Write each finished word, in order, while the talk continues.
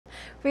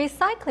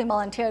Recycling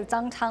volunteer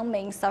Zhang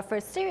Changming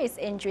suffered serious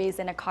injuries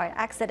in a car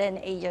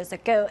accident 8 years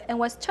ago and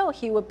was told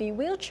he would be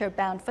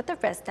wheelchair-bound for the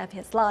rest of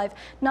his life.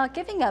 Not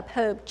giving up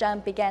hope,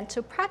 Zhang began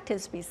to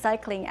practice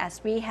recycling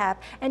as rehab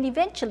and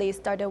eventually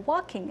started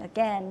walking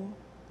again.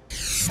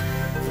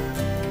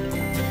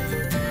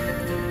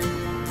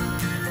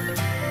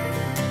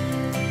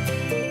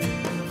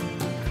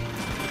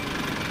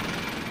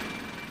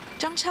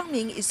 Zhang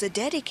Changming is a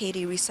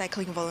dedicated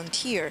recycling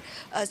volunteer,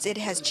 as it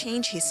has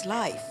changed his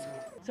life.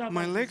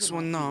 My legs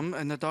were numb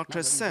and the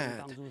doctor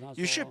said,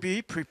 you should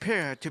be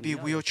prepared to be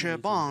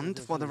wheelchair-bound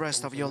for the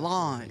rest of your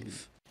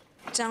life.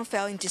 Zhang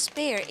fell in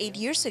despair 8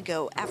 years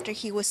ago after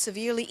he was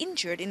severely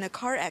injured in a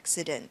car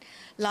accident.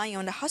 Lying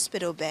on the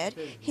hospital bed,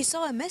 he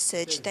saw a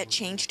message that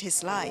changed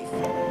his life.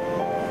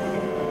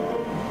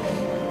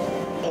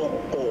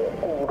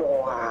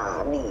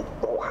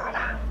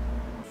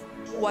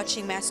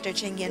 Watching Master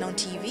Chen Yan on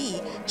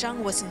TV,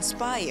 Zhang was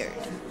inspired.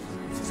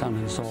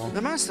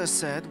 The master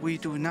said we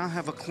do not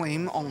have a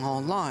claim on our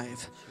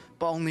life,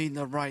 but only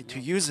the right to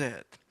use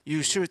it.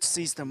 You should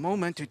seize the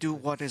moment to do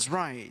what is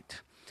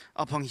right.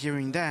 Upon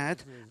hearing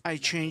that, I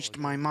changed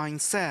my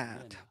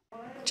mindset.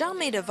 Zhang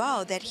made a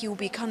vow that he would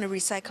become a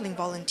recycling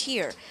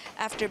volunteer.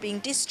 After being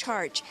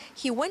discharged,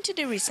 he went to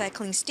the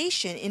recycling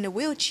station in a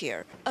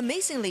wheelchair.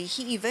 Amazingly,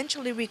 he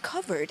eventually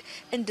recovered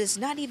and does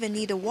not even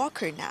need a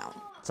walker now.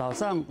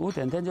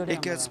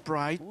 It gets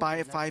bright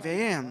by 5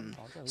 a.m.,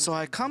 so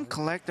I come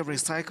collect the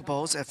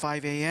recyclables at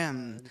 5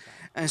 a.m.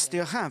 and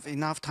still have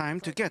enough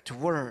time to get to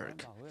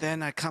work.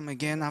 Then I come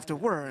again after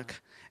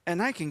work,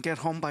 and I can get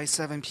home by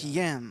 7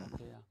 p.m.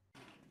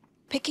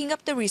 Picking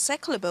up the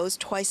recyclables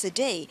twice a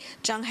day,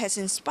 Zhang has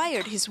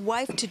inspired his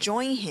wife to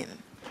join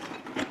him.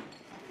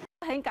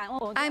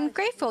 I'm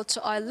grateful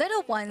to our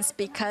little ones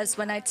because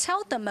when I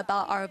tell them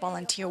about our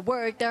volunteer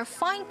work, they're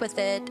fine with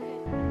it.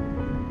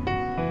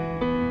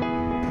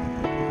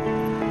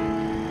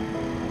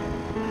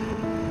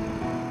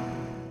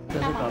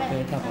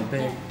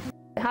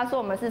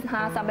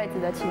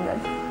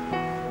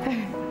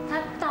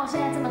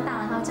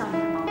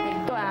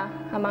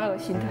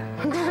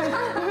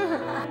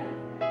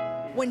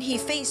 When he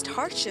faced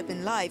hardship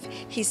in life,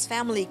 his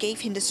family gave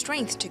him the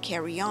strength to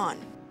carry on.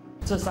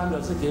 这3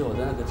个是给我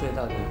的最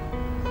大的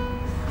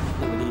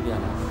力量，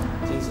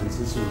精神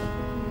支柱。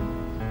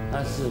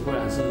但是不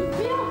然是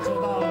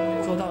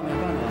做到没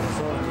办法的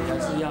时候，你还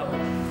是要，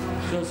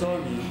就是说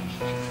你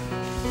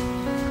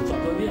转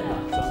个变了，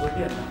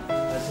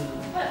还是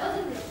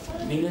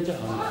明天就好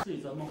了。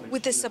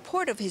 With the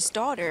support of his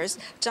daughters,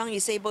 Zhang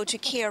is able to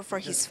care for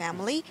his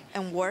family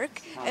and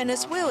work, and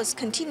as well as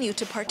continue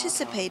to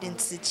participate in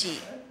Tzu Ji.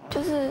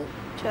 就是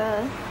觉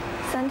得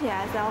身体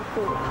还是要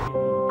顾啦，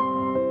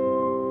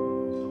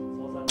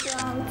希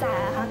望再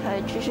来他可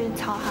以继续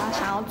朝他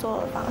想要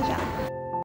做的方向。